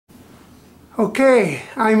Okay,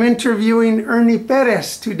 I'm interviewing Ernie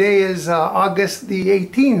Perez. Today is August the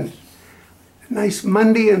 18th. Nice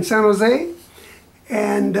Monday in San Jose.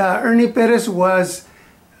 And Ernie Perez was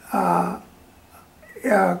an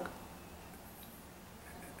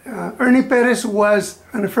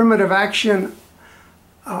affirmative action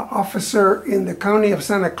officer in the county of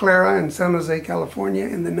Santa Clara in San Jose, California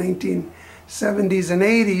in the 1970s and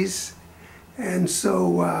 80s. And so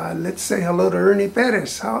let's say hello to Ernie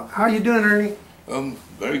Perez. How you doing, Ernie?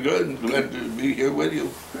 Very good. Glad to be here with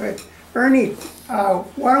you. Good. Ernie,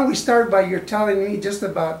 why don't we start by your telling me just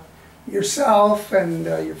about yourself and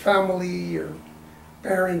your family, your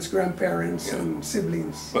parents, grandparents, and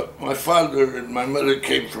siblings. But my father and my mother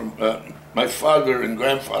came from, my father and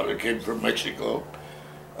grandfather came from Mexico.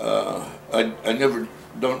 I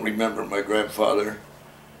don't remember my grandfather,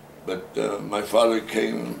 but my father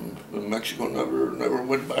came from Mexico, never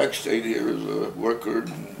went back, stayed here as a worker,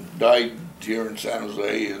 and died here in San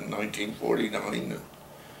Jose in 1949.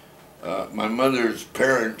 My mother's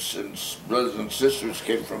parents and brothers and sisters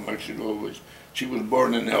came from Mexico. She was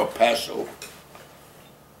born in El Paso.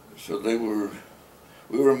 So we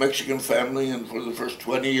were a Mexican family, and for the first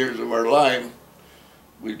 20 years of our life,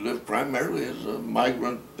 we lived primarily as a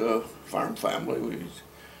migrant farm family.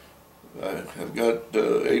 I've got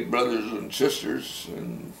 8 brothers and sisters,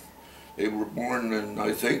 and they were born in,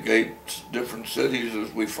 I think, 8 different cities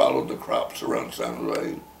as we followed the crops around San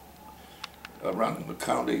Jose, around the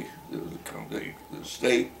county, the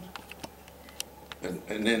state, and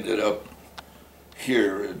ended up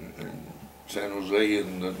here in San Jose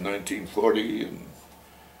in 1940, and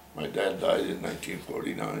my dad died in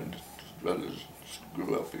 1949. His brothers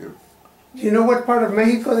grew up here. Do you know what part of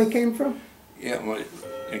Mexico they came from? Yeah, my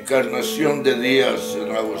Encarnación de Díaz in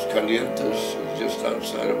Aguascalientes, just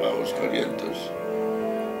outside of Aguascalientes.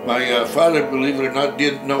 My father, believe it or not,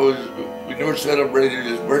 didn't know we never celebrated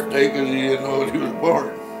his birthday because he didn't know when he was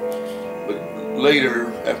born. But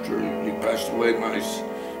later, after he passed away, my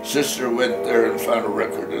sister went there and found a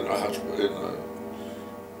record in the hospital,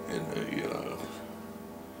 in the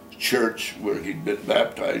church where he'd been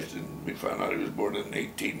baptized, and we found out he was born in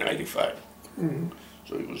 1895. Mm-hmm.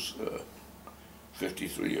 So he was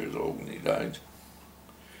 53 years old when he died.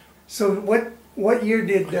 So what year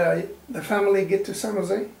did the family get to San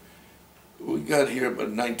Jose? We got here about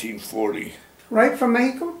 1940. Right from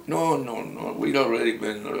Mexico? No. We'd already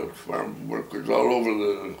been farm workers all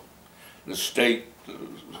over the state.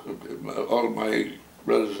 All of my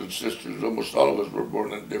brothers and sisters, almost all of us were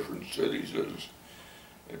born in different cities, in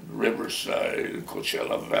Riverside, in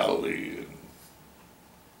Coachella Valley, and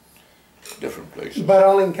different places. But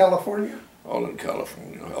all in California? All in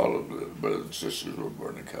California. All of the brothers and sisters were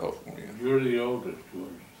born in California. You're the oldest,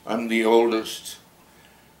 George. I'm the oldest,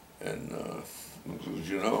 and as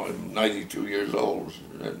you know, I'm 92 years old,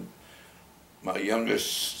 and my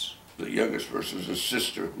youngest, the youngest person is a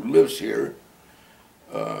sister who lives here.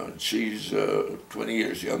 She's 20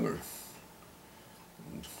 years younger.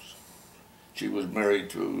 She was married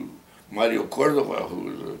to Mario Cordova, who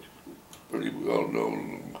was a pretty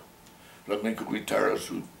well-known flamenco guitarist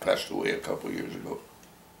who passed away a couple of years ago.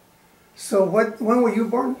 So when were you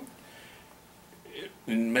born?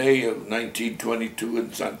 In May of 1922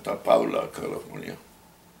 in Santa Paula, California.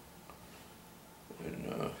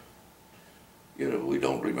 And, we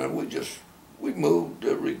don't remember, we moved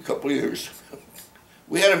every couple of years.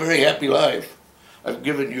 We had a very happy life. I've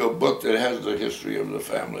given you a book that has the history of the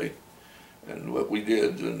family and what we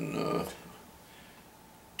did. And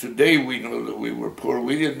today we know that we were poor.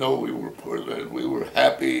 We didn't know we were poor then. We were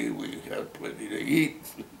happy. We had plenty to eat.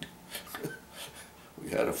 We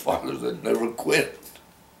had a father that never quit.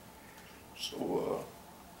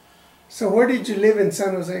 So where did you live in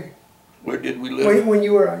San Jose? Where did we live? When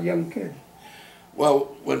you were a young kid. Well,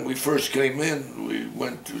 when we first came in, we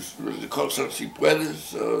went to, was it called San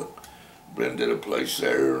Puedes? Rented a place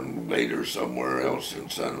there, and later somewhere else in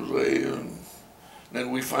San Jose. And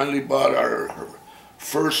then we finally bought our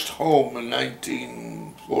first home in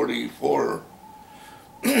 1944.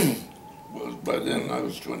 By then I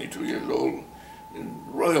was 22 years old. In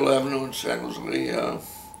Royal Avenue in San Jose,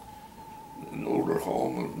 an older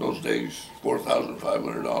home. In those days,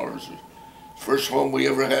 $4,500. First home we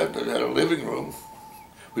ever had that had a living room.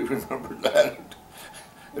 We remember that.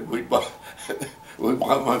 And we bought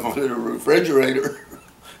my mother a refrigerator.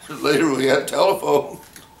 Later we had telephone.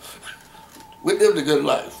 We lived a good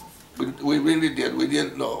life. We really did. We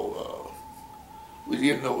didn't know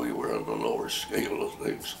we were on the lower scale of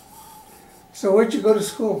things. So where'd you go to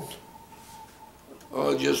school?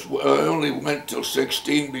 I only went till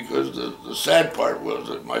 16 because the sad part was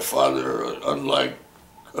that my father, unlike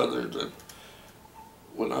others, that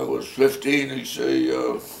when I was 15, he'd say,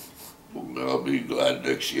 well, I'll be glad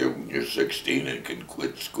next year when you're 16 and can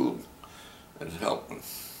quit school and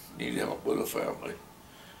need help with a family.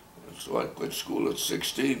 And so I quit school at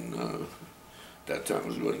 16. That time I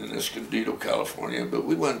was going to Escondido, California, but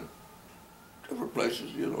we went different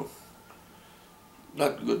places, you know.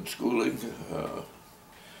 Not good schooling,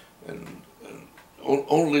 and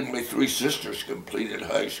only my three sisters completed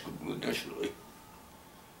high school initially,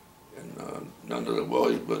 and none of the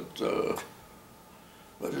boys. But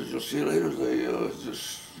as you'll see later, it's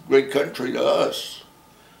this great country to us.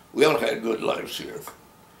 We all had good lives here.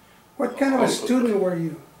 What kind of a student were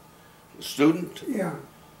you? A student? Yeah.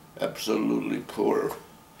 Absolutely poor,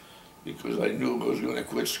 because I knew I was going to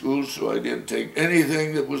quit school, so I didn't take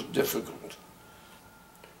anything that was difficult.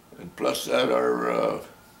 And plus that, our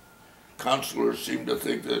counselors seemed to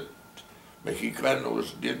think that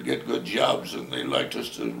Mexicanos did get good jobs, and they liked us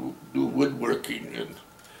to do woodworking and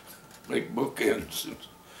make bookends. And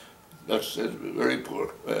that's very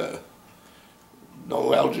poor.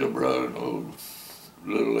 No algebra, no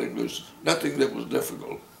little English, nothing that was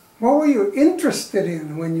difficult. What were you interested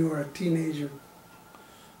in when you were a teenager?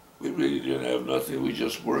 We really didn't have nothing, we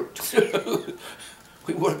just worked.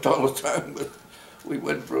 We worked all the time, but we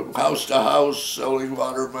went from house to house selling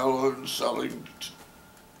watermelon, selling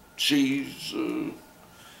cheese.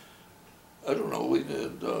 I don't know, we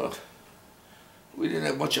didn't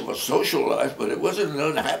have much of a social life, but it wasn't an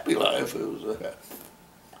unhappy life. It was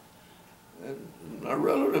and our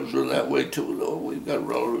relatives were that way too, though. We've got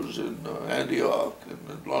relatives in Antioch and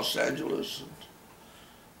in Los Angeles,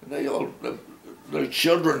 and they all, their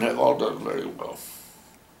children have all done very well.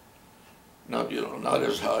 Not, you know, not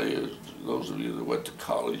as high as those of you that went to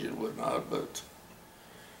college and whatnot, but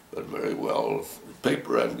very well. The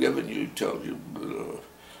paper I've given you tells you,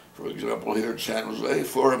 for example, here in San Jose,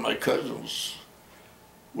 4 of my cousins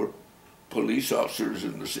were police officers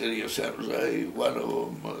in the city of San Jose. One of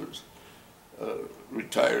them was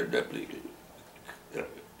retired deputy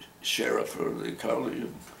sheriff for the county.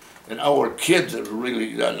 And our kids have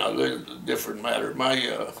really done a different matter.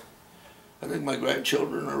 I think my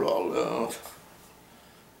grandchildren are all,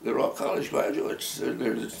 they're all college graduates.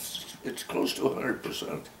 It's close to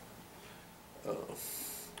 100%.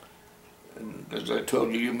 And as I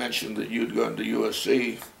told you, you mentioned that you'd gone to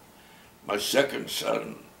USC. My second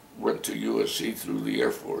son went to USC through the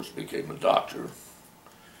Air Force, became a doctor.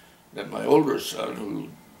 Then my older son, who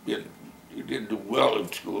didn't do well in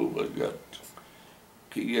school, but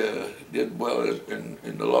he did well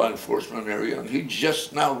in the law enforcement area, and he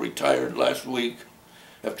just now retired last week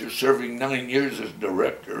after serving 9 years as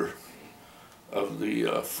director of the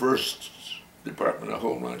 1st Department of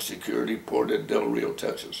Homeland Security, Port in Del Rio,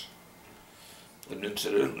 Texas. And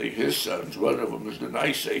incidentally, his sons, one of them is an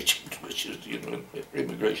ICE agent, which is, you know,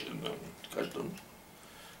 immigration and customs.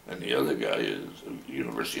 And the other guy is a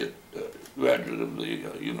graduate of the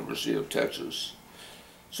University of Texas.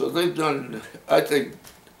 So they've done, I think,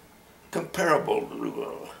 comparable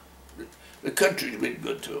to, the country's been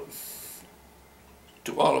good to them.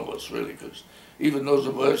 To all of us, really, because even those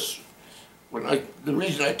of us, the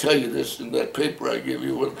reason I tell you this in that paper I give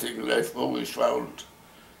you, one thing that I've always found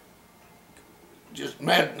just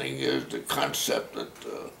maddening is the concept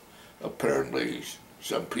that apparently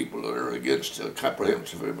some people that are against a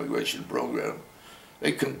comprehensive immigration program,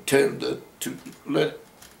 they contend that to let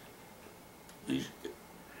these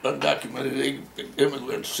undocumented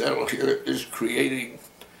immigrants settle here is creating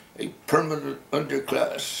a permanent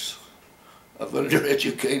underclass of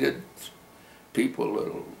undereducated people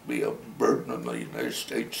that will be a burden on the United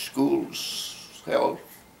States schools, health.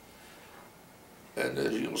 And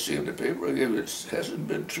as you'll see in the paper, it hasn't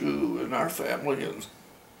been true in our family. And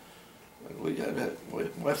we had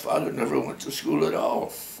my father never went to school at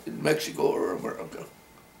all in Mexico or America.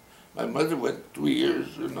 My mother went 3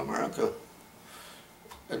 years in America.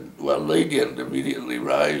 And while they didn't immediately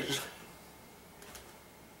rise,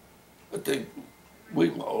 I think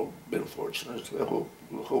we've all been fortunate. I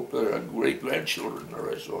hope that our great-grandchildren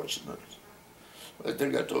are as fortunate. I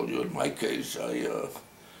think I told you in my case,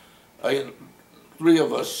 three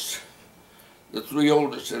of us, the 3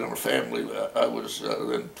 oldest in our family, I was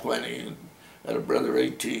then 20, and had a brother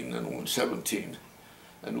 18 and one 17.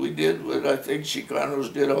 And we did what I think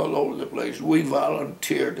Chicanos did all over the place. We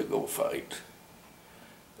volunteered to go fight.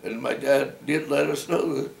 And my dad did let us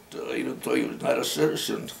know that even though he was not a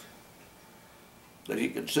citizen, that he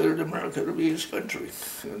considered America to be his country.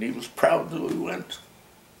 And he was proud that we went.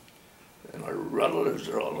 And our relatives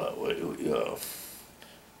are all that way.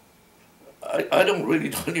 I don't really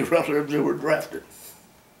know any relatives that were drafted.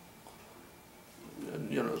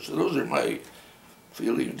 And, you know, so those are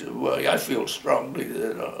feelings. Well, I feel strongly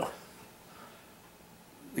that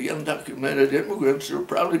the undocumented immigrants are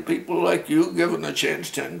probably people like you, given a chance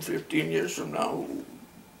 10, 15 years from now,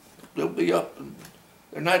 they'll be up, and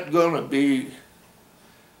they're not going to be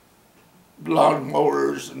lawn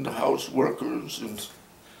mowers and house workers, and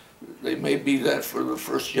they may be that for the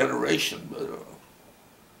first generation,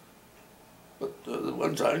 but the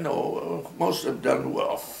ones I know, most have done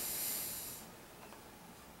well.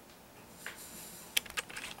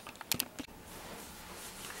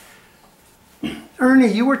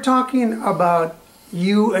 Ernie, you were talking about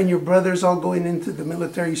you and your brothers all going into the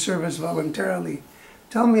military service voluntarily.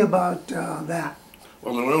 Tell me about that.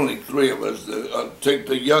 Well, there were only three of us. I'll take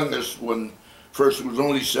the youngest one first, who was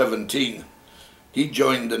only 17. He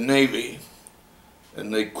joined the Navy,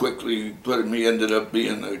 and they quickly put him. He ended up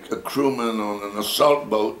being a crewman on an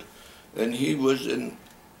assault boat, and he was in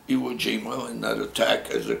Iwo Jima in that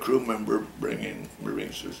attack as a crew member bringing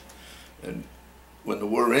Marines. And when the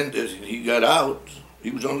war ended and he got out,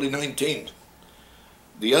 he was only 19.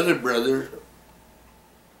 The other brother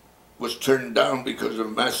was turned down because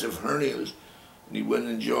of massive hernias, and he went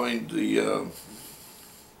and joined the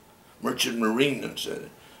Merchant Marine instead.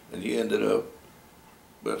 And he ended up,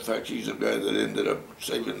 but in fact, he's the guy that ended up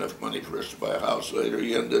saving enough money for us to buy a house later.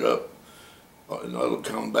 He ended up in all the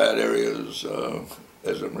combat areas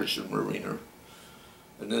as a Merchant Mariner.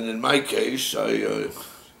 And then in my case, I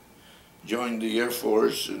joined the Air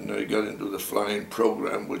Force, and I got into the flying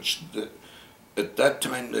program, which at that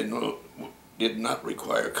time they did not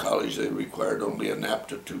require college. They required only an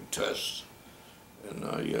aptitude test. And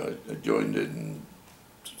I joined in,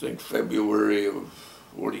 I think, February of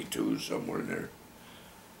 '42, somewhere in there.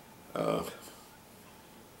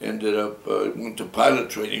 Ended up, went to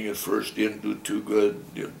pilot training at first, didn't do too good.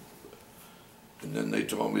 And then they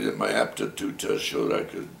told me that my aptitude test showed I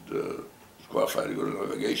could qualified to go to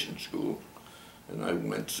navigation school, and I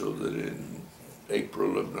went, so that in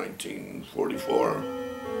April of 1944,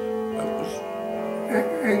 I was...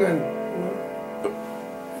 Hang on.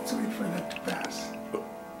 Let's wait for that to pass.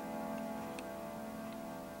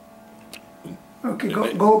 Okay,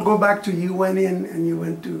 go back to you went in and you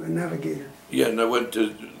went to a navigator. Yeah, and I went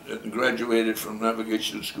to, graduated from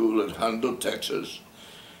navigation school at Hondo, Texas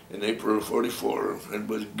in April of '44, and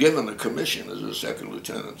was given a commission as a second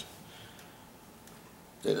lieutenant.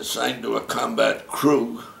 Then assigned to a combat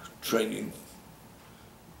crew training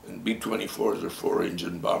in B-24s, or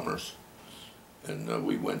four-engine bombers. And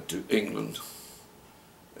we went to England.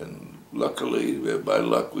 And luckily, by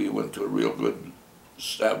luck, we went to a real good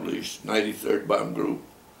established 93rd Bomb Group.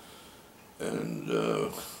 And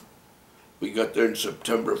we got there in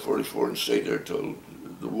September of '44 and stayed there till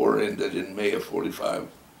the war ended in May of '45.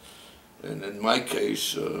 And in my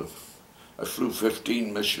case, I flew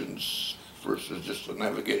 15 missions. First as just a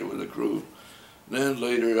navigator with a crew. Then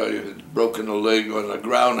later I had broken a leg on a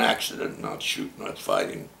ground accident, not shooting, not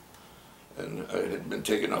fighting. And I had been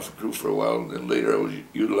taken off a crew for a while, and then later I was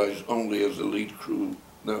utilized only as a lead crew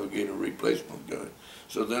navigator replacement guy.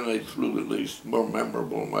 So then I flew at least more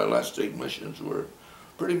memorable. My last 8 missions were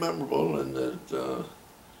pretty memorable, and that,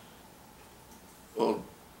 well,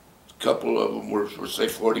 a couple of them were for, say,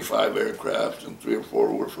 45 aircraft, and 3 or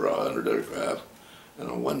 4 were for 100 aircraft. And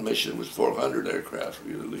on one mission was 400 aircraft for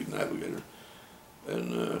you, the lead navigator.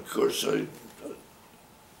 And of course, and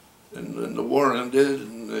then the war ended,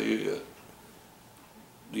 and the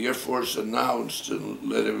Air Force announced and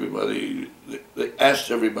let everybody, they asked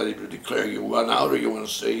everybody to declare you want out or you want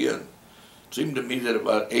to stay in. It seemed to me that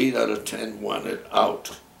about 8 out of 10 wanted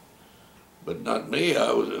out, but not me.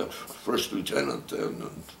 I was a first lieutenant then,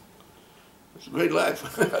 and it was a great life.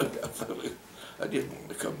 I didn't want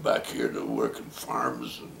to come back here to work in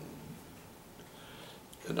farms,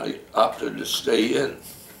 and I opted to stay in.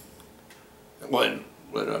 When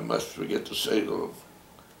I must forget to say, though,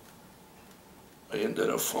 I ended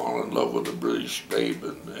up falling in love with a British babe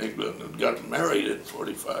in England and got married in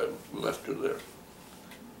 '45, left her there.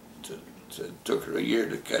 It took her a year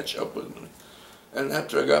to catch up with me. And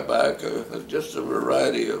after I got back, just a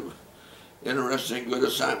variety of interesting, good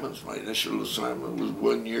assignments. My initial assignment was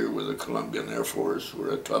 1 year with the Colombian Air Force,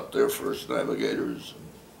 where I taught their first navigators.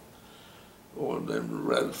 And then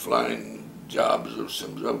rather flying jobs of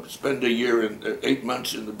some, I spent a year, 8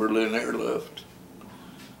 months in the Berlin airlift.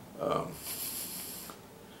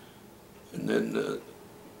 And then,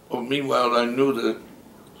 meanwhile, I knew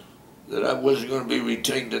that I wasn't going to be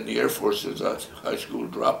retained in the Air Force as a high school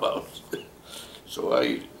dropout. So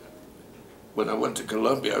when I went to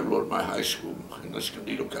Columbia, I wrote my high school in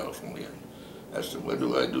Escondido, California. Asked them, what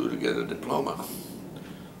do I do to get a diploma?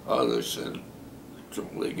 Oh, they said, So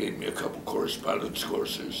they gave me a couple correspondence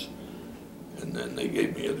courses, and then they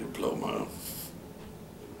gave me a diploma.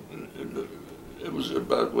 It was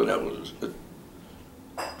about when I was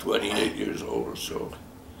 28 years old or so.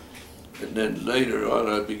 And then later on,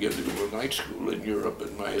 I began to go to night school in Europe,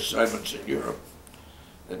 and my assignments in Europe,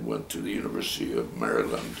 and went to the University of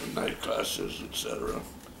Maryland and night classes, etc.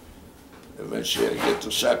 Eventually, I get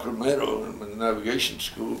to Sacramento in the navigation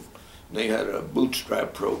school. And they had a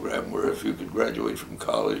bootstrap program where if you could graduate from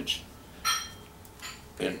college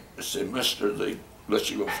in a semester, they let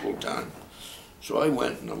you go full time. So I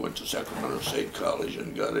went to Sacramento State College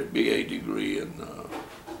and got a BA degree in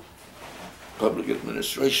public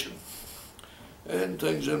administration. And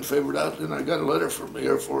things then favored out, and I got a letter from the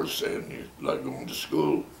Air Force saying, you're not going to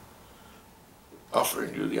school,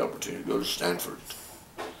 offering you the opportunity to go to Stanford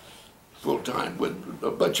full-time with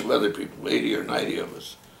a bunch of other people, 80 or 90 of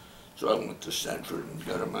us. So I went to Stanford and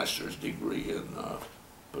got a master's degree in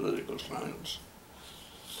political science.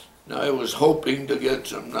 Now I was hoping to get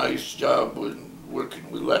some nice job working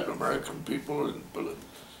with Latin American people,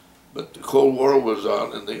 but the Cold War was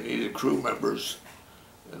on and they needed crew members,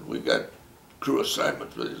 and we got crew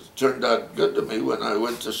assignments. But it turned out good to me when I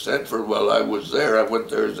went to Stanford. While I was there, I went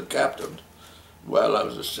there as a captain. While I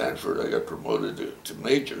was at Stanford, I got promoted to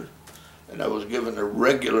major, and I was given a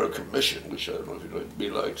regular commission, which I don't know if you know, it'd be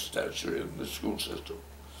like stature in the school system,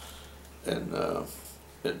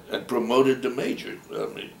 and promoted to major. I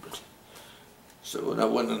mean, so when I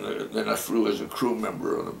went in there, then I flew as a crew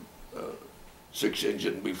member on a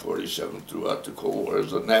 6-engine B-47 throughout the Cold War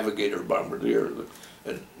as a navigator bombardier,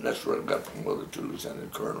 and that's where I got promoted to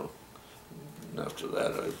lieutenant colonel. And after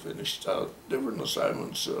that, I finished out different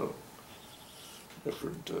assignments,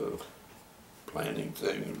 different planning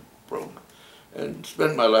things, and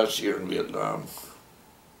spent my last year in Vietnam.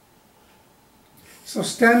 So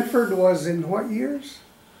Stanford was in what years?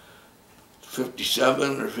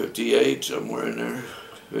 57 or 58, somewhere in there.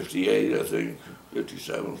 58, I think.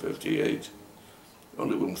 57, 58.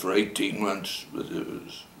 Only went for 18 months, but it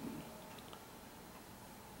was,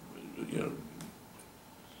 you know,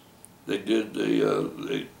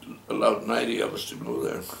 they allowed 90 of us to go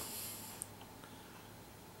there.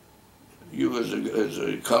 You as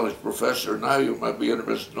a college professor now, you might be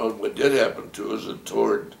interested in knowing what did happen to us, and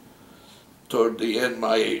toward the end,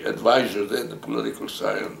 my advisor then, the political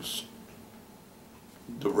science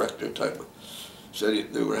director type, said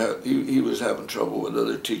he was having trouble with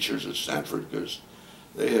other teachers at Stanford because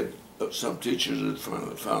they had some teachers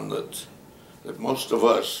that found that most of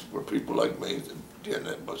us were people like me that didn't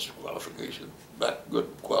have much qualification, that good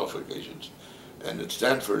qualifications. And at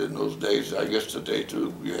Stanford in those days, I guess today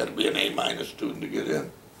too, you had to be an A- student to get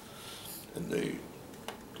in. And they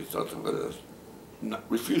thought they would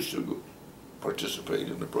refuse to participate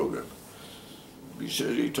in the program.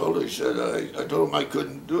 He told I told him I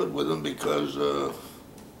couldn't do it with them because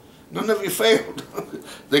none of you failed.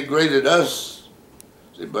 They graded us.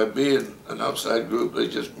 See, by being an outside group, they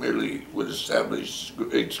just merely would establish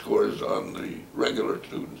grade scores on the regular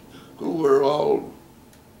students, who were all,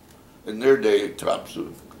 in their day, top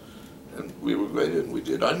students. And we were graded, and we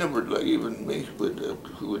did. I never, like even me,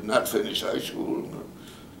 who would not finish high school,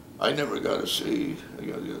 I never got a C. I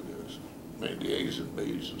got mainly A's and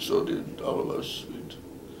B's, and so did all of us. It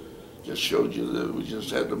just showed you that we just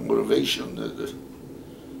had the motivation that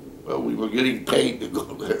well, we were getting paid to go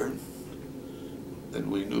there,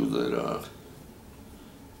 and we knew that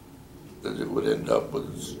that it would end up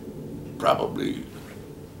with probably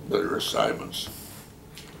better assignments.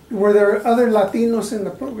 Were there other Latinos in the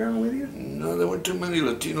program with you? No, there weren't too many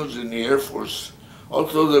Latinos in the Air Force.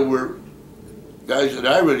 Also, there were guys that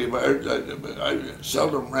I really admired. I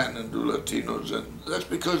seldom ran into Latinos, and that's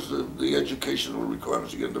because of the educational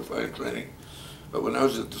requirements to get into flight training. But when I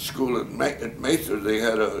was at the school at Mather, they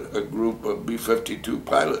had a group of B-52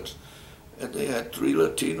 pilots, and they had 3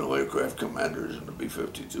 Latino aircraft commanders in the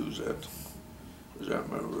B-52s, as I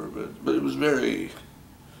remember. But it was very,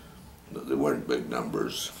 they weren't big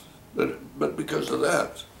numbers, but because of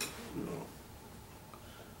that, you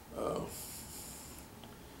know.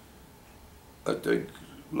 I think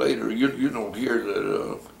later, you don't hear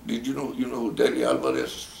that, did you know who Delia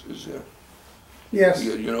Alvarez is there? Yes.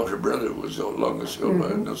 You know, her brother was the longest ago.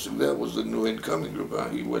 Mm-hmm. So that was the new incoming group.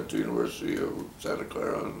 He went to University of Santa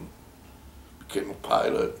Clara and became a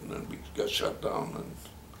pilot, and then got shot down, and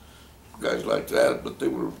guys like that, but they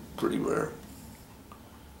were pretty rare.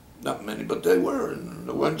 Not many, but they were, and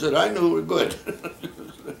the ones that I knew were good.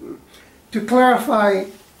 To clarify,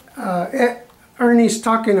 Ernie's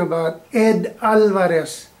talking about Ed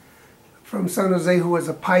Alvarez from San Jose who was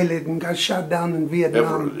a pilot and got shot down in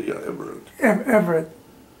Vietnam. Everett, yeah, Everett. Everett.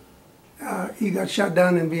 He got shot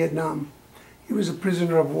down in Vietnam. He was a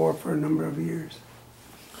prisoner of war for a number of years.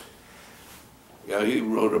 Yeah, he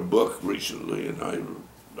wrote a book recently, and I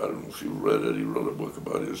don't know if you read it. He wrote a book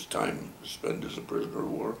about his time spent as a prisoner of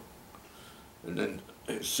war. And then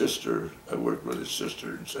his sister, I worked with his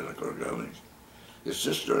sister in Santa Clara County. His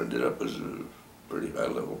sister ended up as a pretty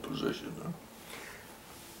high-level position. Huh?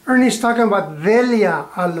 Ernie's talking about Delia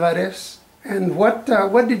Alvarez, and what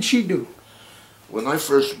did she do? When I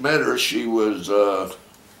first met her, she was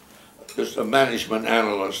just a management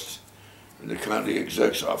analyst in the county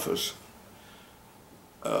exec's office.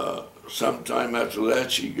 Sometime after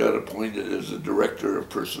that, she got appointed as a director of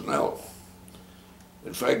personnel.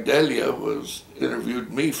 In fact, Delia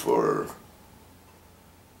interviewed me for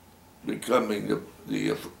becoming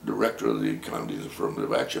the director of the county's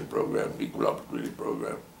Affirmative Action Program, Equal Opportunity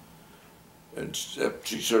Program. And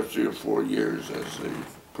she served 3 or 4 years as the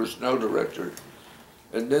personnel director.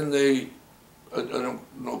 And then I don't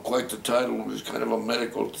know quite the title, it was kind of a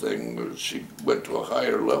medical thing. She went to a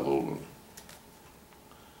higher level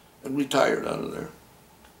and retired out of there.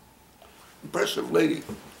 Impressive lady.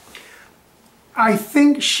 I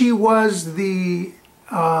think she was the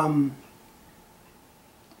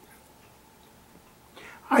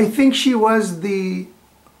right.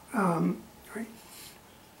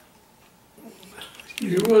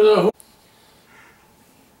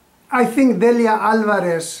 I think Delia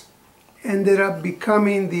Alvarez ended up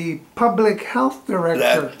becoming the public health director.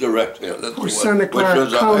 That's direct, yeah, that's for Santa Clara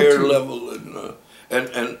which was County. a higher level,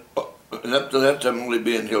 and up to that time only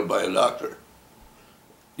being held by a doctor.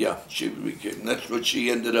 Yeah, she became. That's what she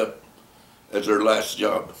ended up as her last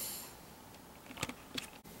job.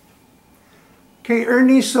 Okay,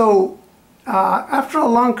 Ernie. So after a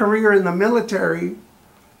long career in the military,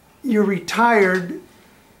 you retired,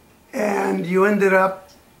 and you ended up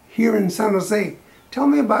here in San Jose. Tell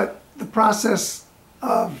me about the process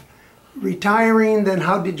of retiring, then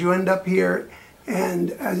how did you end up here, and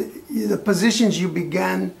the positions you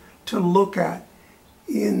began to look at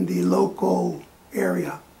in the local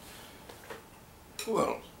area.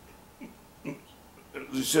 Well, as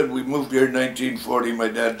I said, we moved here in 1940. My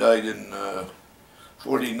dad died in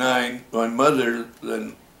 49. My mother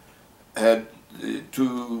then had the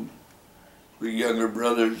 2 younger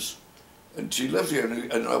brothers, and she lived here,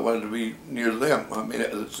 and I wanted to be near them. I mean,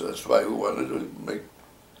 that's why we wanted to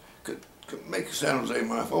make San Jose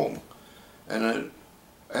my home. And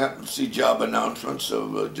I happened to see job announcements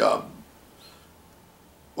of a job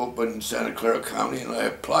open in Santa Clara County, and I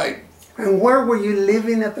applied. And where were you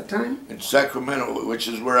living at the time? In Sacramento, which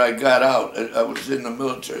is where I got out. I was in the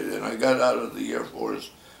military, then I got out of the Air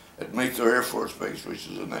Force at Mather Air Force Base, which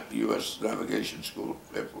is a US Navigation School,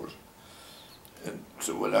 Air Force. And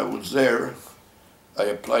so when I was there, I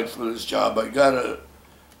applied for this job. I got a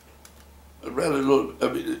rather little, I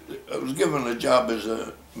was given a job as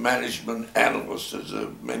a management analyst,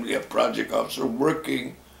 mainly a project officer,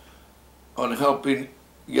 working on helping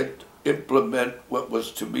implement what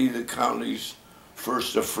was to be the county's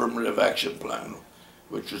first affirmative action plan,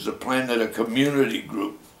 which was a plan that a community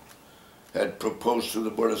group had proposed to the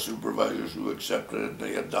Board of Supervisors, who accepted it and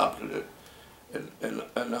they adopted it.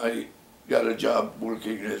 And I got a job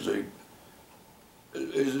working as a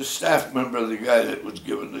staff member of the guy that was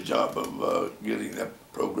given the job of getting that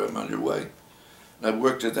program underway. And I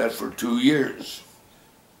worked at that for 2 years.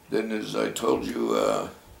 Then, as I told you,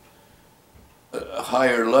 a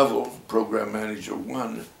higher level program manager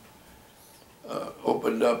 1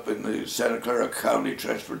 opened up in the Santa Clara County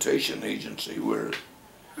Transportation Agency, where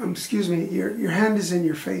excuse me, your hand is in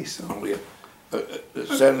your face. So. Oh, yeah. The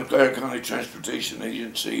Santa Clara County Transportation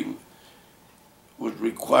Agency was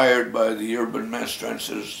required by the Urban Mass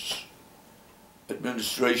Transit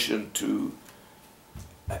Administration to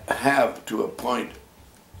appoint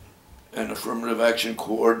an affirmative action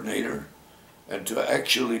coordinator and to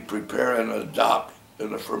actually prepare and adopt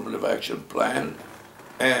an affirmative action plan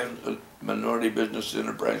and a minority business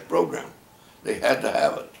enterprise program. They had to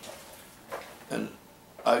have it. And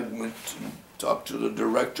I went and talked to the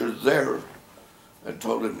director there and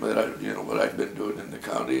told him that what I'd been doing in the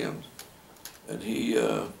county, and he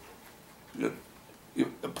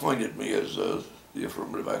appointed me as the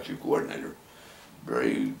affirmative action coordinator.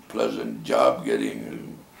 Very pleasant job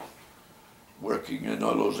working in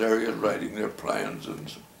all those areas, writing their plans,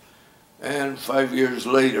 and 5 years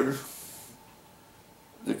later,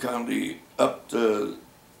 the county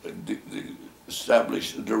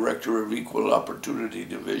established the Director of Equal Opportunity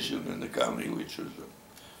Division in the county, which was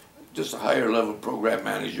just a higher level program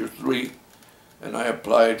manager 3, And I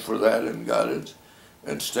applied for that and got it,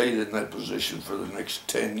 and stayed in that position for the next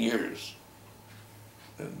 10 years.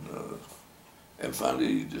 And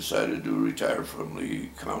finally decided to retire from the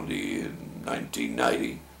county in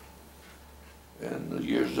 1990. And the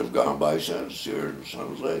years have gone by since here in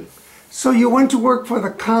San Jose. So you went to work for the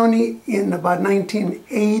county in about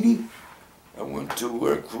 1980? I went to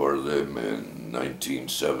work for them in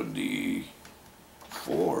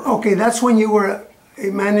 1974. Okay, that's when you were a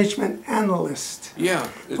management analyst. Yeah.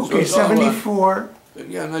 Okay, 74.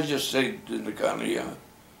 Yeah, and I just stayed in the county.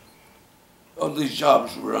 All these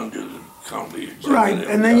jobs were under the county. Right,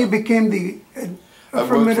 and then you became the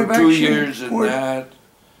Affirmative I worked for 2 Action years in that,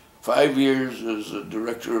 5 years as a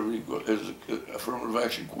director of Affirmative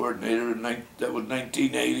Action Coordinator. That was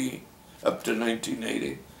 1980, up to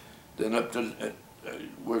 1980. Then I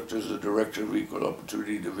worked as a director of Equal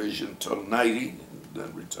Opportunity Division until 90, and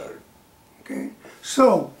then retired. Okay,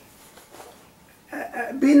 so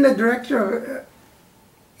being the director of,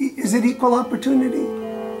 is it Equal Opportunity?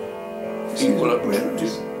 Equal Opportunity.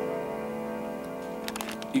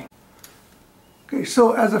 Okay,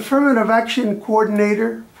 so as Affirmative Action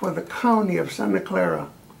Coordinator for the County of Santa Clara,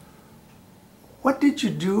 what did you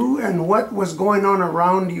do and what was going on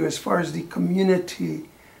around you as far as the community,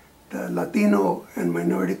 the Latino and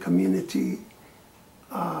minority community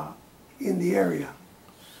in the area?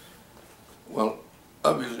 Well,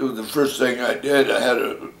 obviously the first thing I did, I had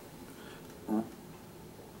to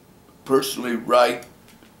personally write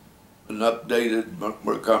an updated,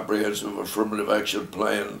 more comprehensive affirmative action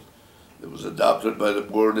plan that was adopted by the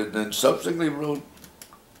board, and then subsequently wrote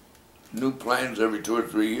new plans every 2 or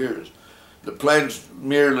 3 years. The plans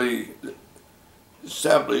merely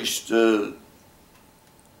established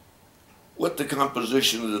what the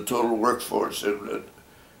composition of the total workforce, and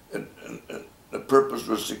the purpose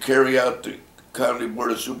was to carry out the County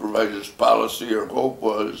Board of Supervisors policy. Or hope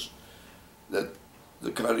was that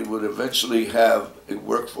the county would eventually have a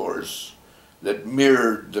workforce that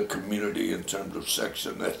mirrored the community in terms of sex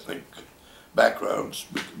and ethnic backgrounds,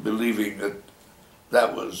 believing that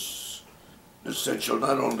that was essential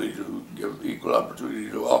not only to give equal opportunity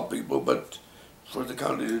to all people, but for the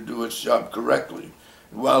county to do its job correctly.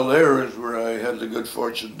 While there is where I had the good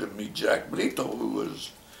fortune to meet Jack Brito, who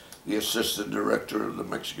was the assistant director of the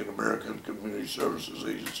Mexican American Community Services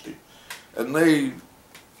Agency. And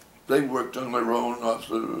they worked on their own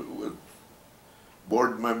with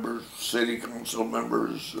board members, city council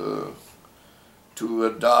members, to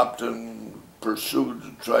adopt and pursue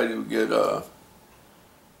to try to get a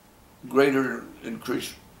greater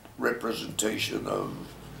increased representation of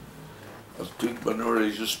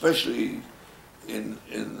minorities, especially in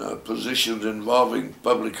positions involving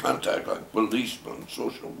public contact, like policemen,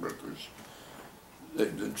 social workers. They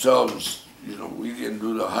themselves, we didn't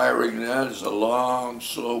do the hiring. That is a long,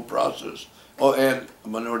 slow process. Oh, and a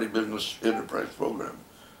minority business enterprise program.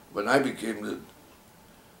 When I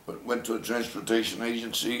went to a transportation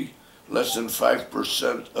agency, less than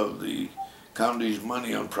 5% of the county's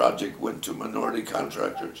money on project went to minority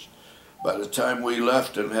contractors. By the time we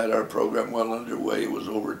left and had our program well underway, it was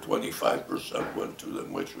over 25% went to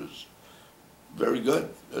them, which was very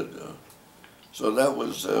good. So that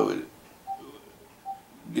was, we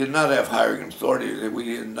did not have hiring authority. We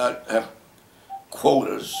did not have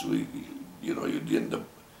quotas. You didn't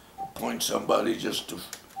appoint somebody just to,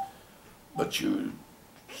 but you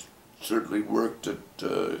certainly worked at,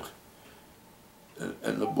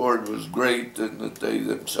 and the board was great, and that they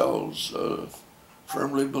themselves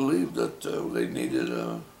firmly believed that they needed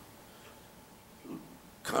a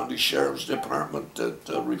county sheriff's department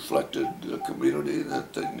that reflected the community,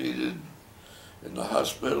 that they needed in the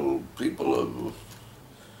hospital people of,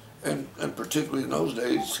 and particularly in those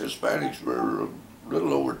days, Hispanics were a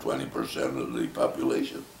little over 20% of the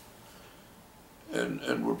population,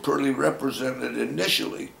 and were poorly represented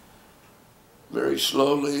initially. Very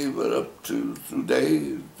slowly, but up to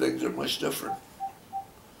today, things are much different.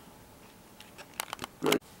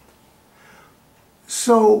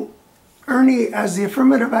 So, Ernie, as the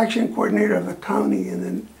Affirmative Action Coordinator of the county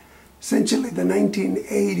in essentially the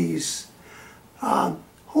 1980s,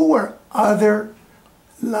 who were other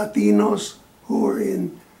Latinos who were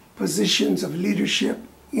in positions of leadership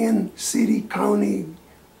in city, county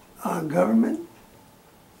government?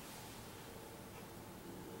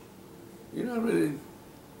 Really,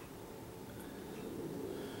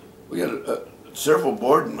 we had several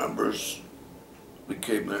board members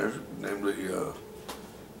became there, namely,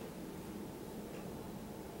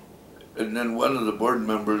 and then one of the board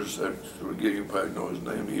members, you probably know his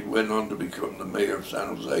name, he went on to become the mayor of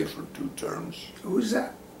San Jose for 2 terms. Who's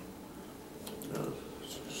that?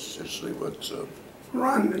 officially what's...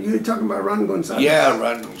 Ron, you're talking about Ron Gonzalez? Yeah,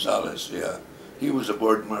 Ron Gonzalez, yeah. He was a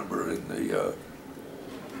board member in the,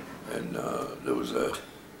 and there was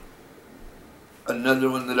another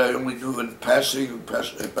one that I only knew in passing, who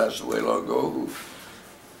passed away long ago, who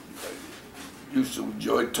used to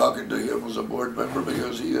enjoy talking to him as a board member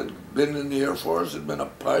because he had been in the Air Force, had been a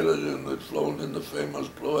pilot, and had flown in the famous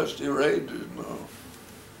Ploesti raid.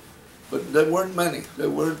 But there weren't many. There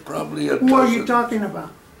weren't probably a dozen. Who are you talking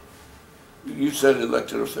about? You said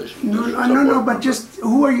elected officials. No, but just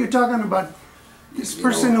who are you talking about? This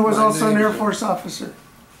person who was also an Air Force officer.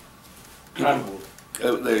 Calvo.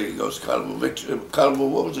 There he goes, Calvo. Calvo,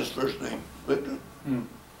 what was his first name? Victor?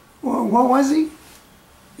 Well, what was he?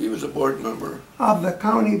 He was a board member. Of the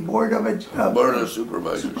county board of Board of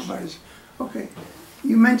Supervisors. Okay.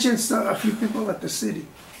 You mentioned a few people at the city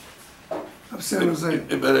of San Jose.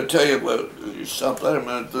 But I tell you what, you stop that a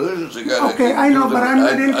minute. There's a guy. Okay, I know, but I'm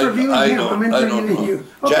not interviewing him. I'm interviewing you.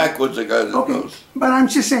 Okay. Jack was the guy that knows. But I'm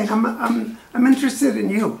just saying, I'm interested in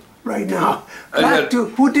you right now. Back to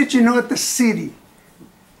who did you know at the city?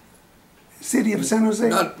 City of San Jose?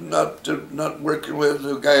 Not working with.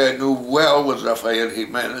 The guy I knew well was Rafael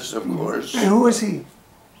Jimenez, of course. And who was he?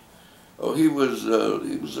 Oh, he was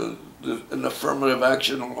an affirmative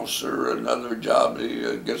action officer, another job.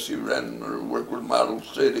 I guess he ran or worked with model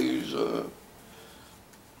cities.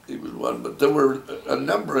 He was one, but there were a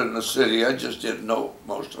number in the city. I just didn't know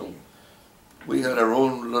most of them. We had our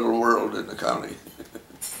own little world in the county.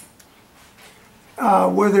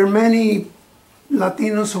 Were there many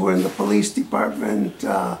Latinos who were in the police department,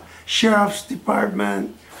 sheriff's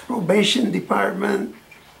department, probation department,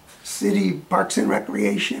 city parks and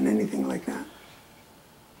recreation, anything like that?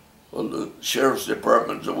 Well, the sheriff's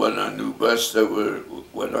department's the one I knew best.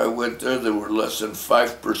 When I went there were less than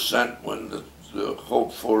 5% when the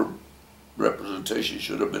hope for representation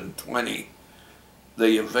should have been 20.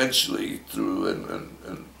 They eventually, through,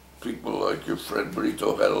 and people like your friend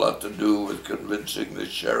Brito had a lot to do with convincing the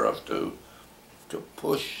sheriff to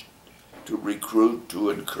push, to recruit, to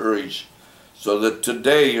encourage, so that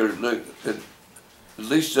today you're, at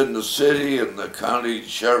least in the city and the county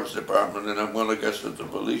sheriff's department, and I'm going to guess at the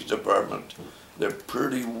police department, they're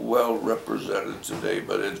pretty well represented today,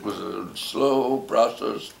 but it was a slow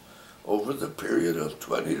process over the period of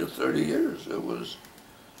 20 to 30 years. There was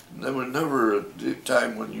never a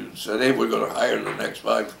time when you said, hey, we're going to hire the next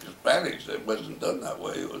 5 Hispanics. It wasn't done that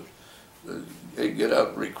way. It was, they get out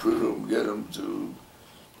and recruit them, get them to,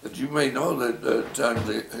 but you may know that at the time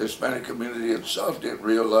the Hispanic community itself didn't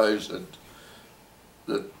realize that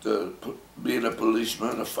being a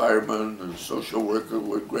policeman, a fireman, a social worker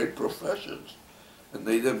were great professions. And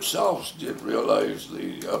they themselves didn't realize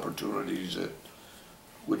the opportunities that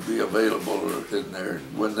would be available in there.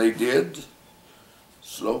 When they did,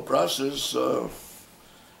 slow process,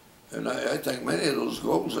 and I think many of those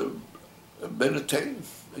goals have been attained,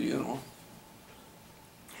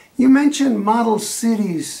 You mentioned model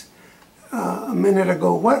cities a minute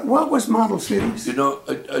ago. What was model cities?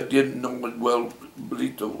 I didn't know it well.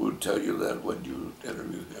 Brito would tell you that when you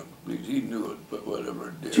interviewed him. He knew it, but whatever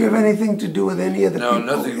it did. Do you have anything to do with any of the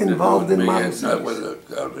people involved in model cities? Not with the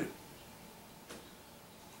county.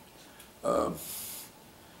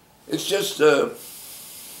 It's just,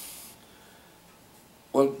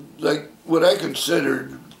 well, like what I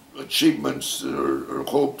considered achievements or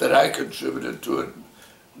hope that I contributed to it.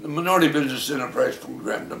 The Minority Business Enterprise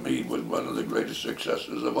Program to me was one of the greatest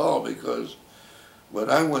successes of all, because when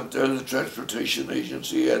I went there, the transportation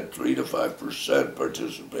agency had 3 to 5%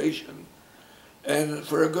 participation, and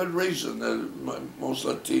for a good reason. Most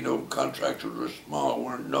Latino contractors were small,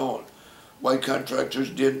 weren't known. White contractors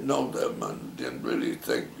didn't know them and didn't really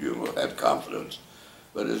think, had confidence.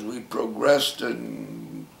 But as we progressed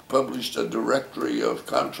and published a directory of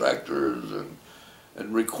contractors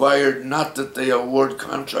and required not that they award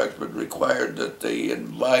contracts, but required that they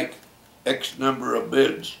invite X number of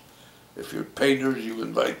bids. If you're painters, you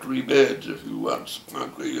invite 3 bids. If you want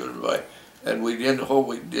concrete, you invite. And we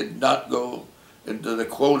did not go into the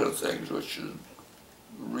quota things, which is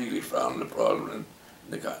really found the problem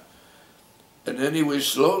in the. And anyway,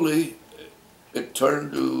 slowly, it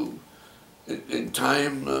turned to, in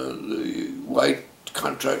time, the white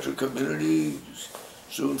contractor community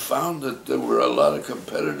soon found that there were a lot of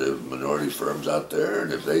competitive minority firms out there,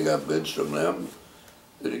 and if they got bids from them,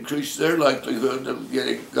 it increased their likelihood of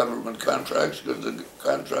getting government contracts, because the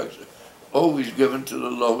contracts are always given to the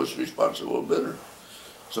lowest responsible bidder.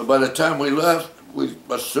 So by the time we left, we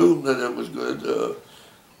assumed that it was good.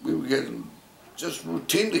 We were getting just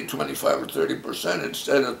routinely 25 or 30%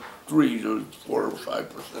 instead of 3 to 4 or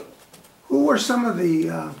 5%. Who were some of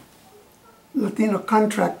the Latino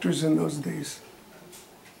contractors in those days?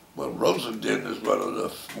 Well, Rosendin is one of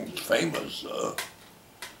the most famous.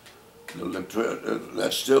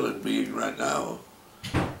 That's still in being right now.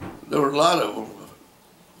 There were a lot of them.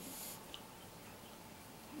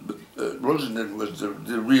 But Rosendin was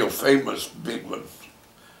the real famous big one.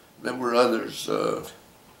 There were others.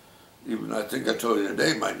 Even I think I told you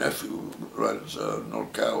today, my nephew runs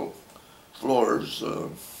NorCal Floors.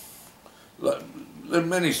 There are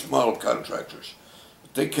many small contractors.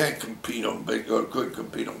 They can't compete on big, or could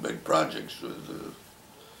compete on big projects.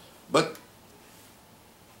 But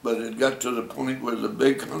it got to the point where the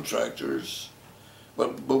big contractors,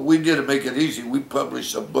 but we did to make it easy. We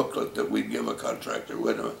published a booklet that we'd give a contractor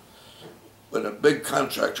when a big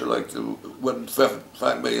contractor like the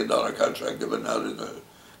 $5 million contract given out in the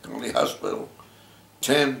county hospital,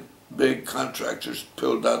 10 big contractors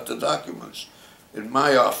filled out the documents. In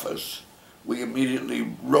my office, we immediately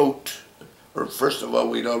wrote, or first of all,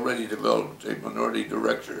 we'd already developed a minority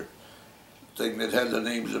director thing that had the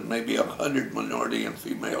names of maybe 100 minority and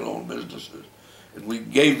female-owned businesses. And we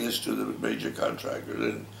gave this to the major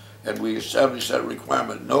contractors, and we established that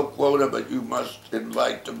requirement, no quota, but you must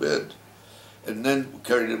invite to bid. And then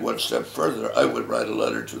carried it one step further. I would write a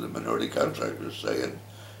letter to the minority contractors saying,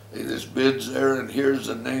 hey, this bid's there, and here's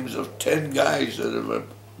the names of 10 guys that have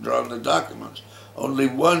drawn the documents. Only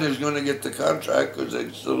one is going to get the contract because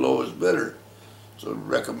it's the lowest bidder. So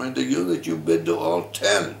recommend to you that you bid to all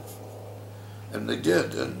 10. And they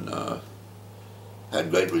did, and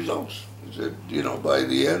had great results. He said, you know, by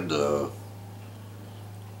the end,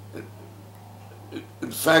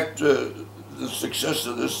 in fact, the success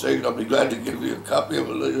of this thing, I'll be glad to give you a copy of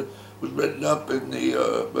it later, was written up in the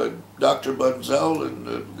by Dr. Bunzel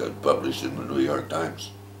and got published in the New York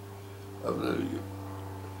Times.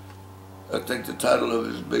 I think the title of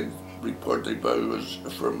his big report they published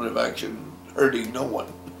was Affirmative Action Hurting No One.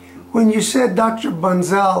 When you said Dr.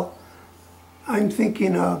 Bunzel, I'm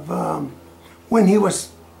thinking of when he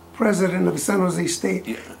was president of San Jose State.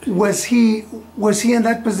 Yeah. Was he in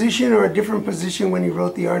that position or a different position when he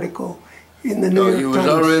wrote the article in the New York Times? He was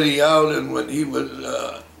already out, and when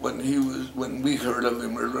we heard of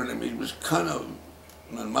him or learned him, he was kind of,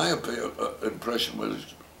 in my opinion, impression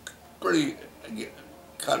was pretty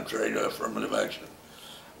contrary to affirmative action.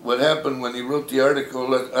 What happened when he wrote the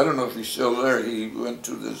article, I don't know if he's still there, he went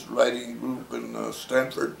to this writing group in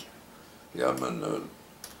Stanford. Yeah, I'm an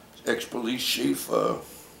ex-police chief,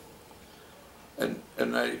 and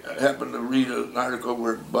I happened to read an article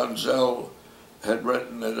where Bunzel had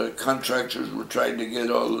written that contractors were trying to get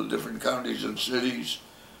all the different counties and cities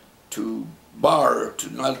to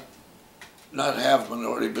not have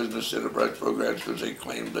minority business enterprise programs because they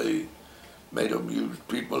claimed they made them use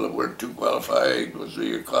people that weren't too qualified, was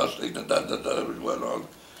very costly, it went on.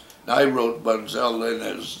 And I wrote Bunzel then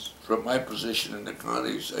as, from my position in the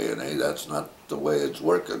county, saying, hey, that's not the way it's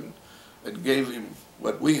working, and gave him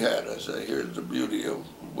what we had. I said, here's the beauty of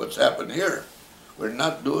what's happened here. We're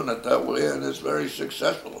not doing it that way, and it's very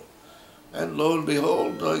successful. And lo and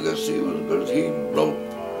behold, I guess he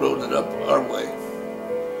wrote it up our way.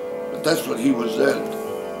 But that's what he was then.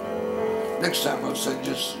 Next time I'll send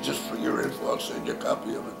just for your info, I'll send you a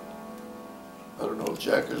copy of it. I don't know if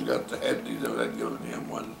Jack has got the handy that I'd given him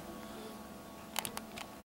one.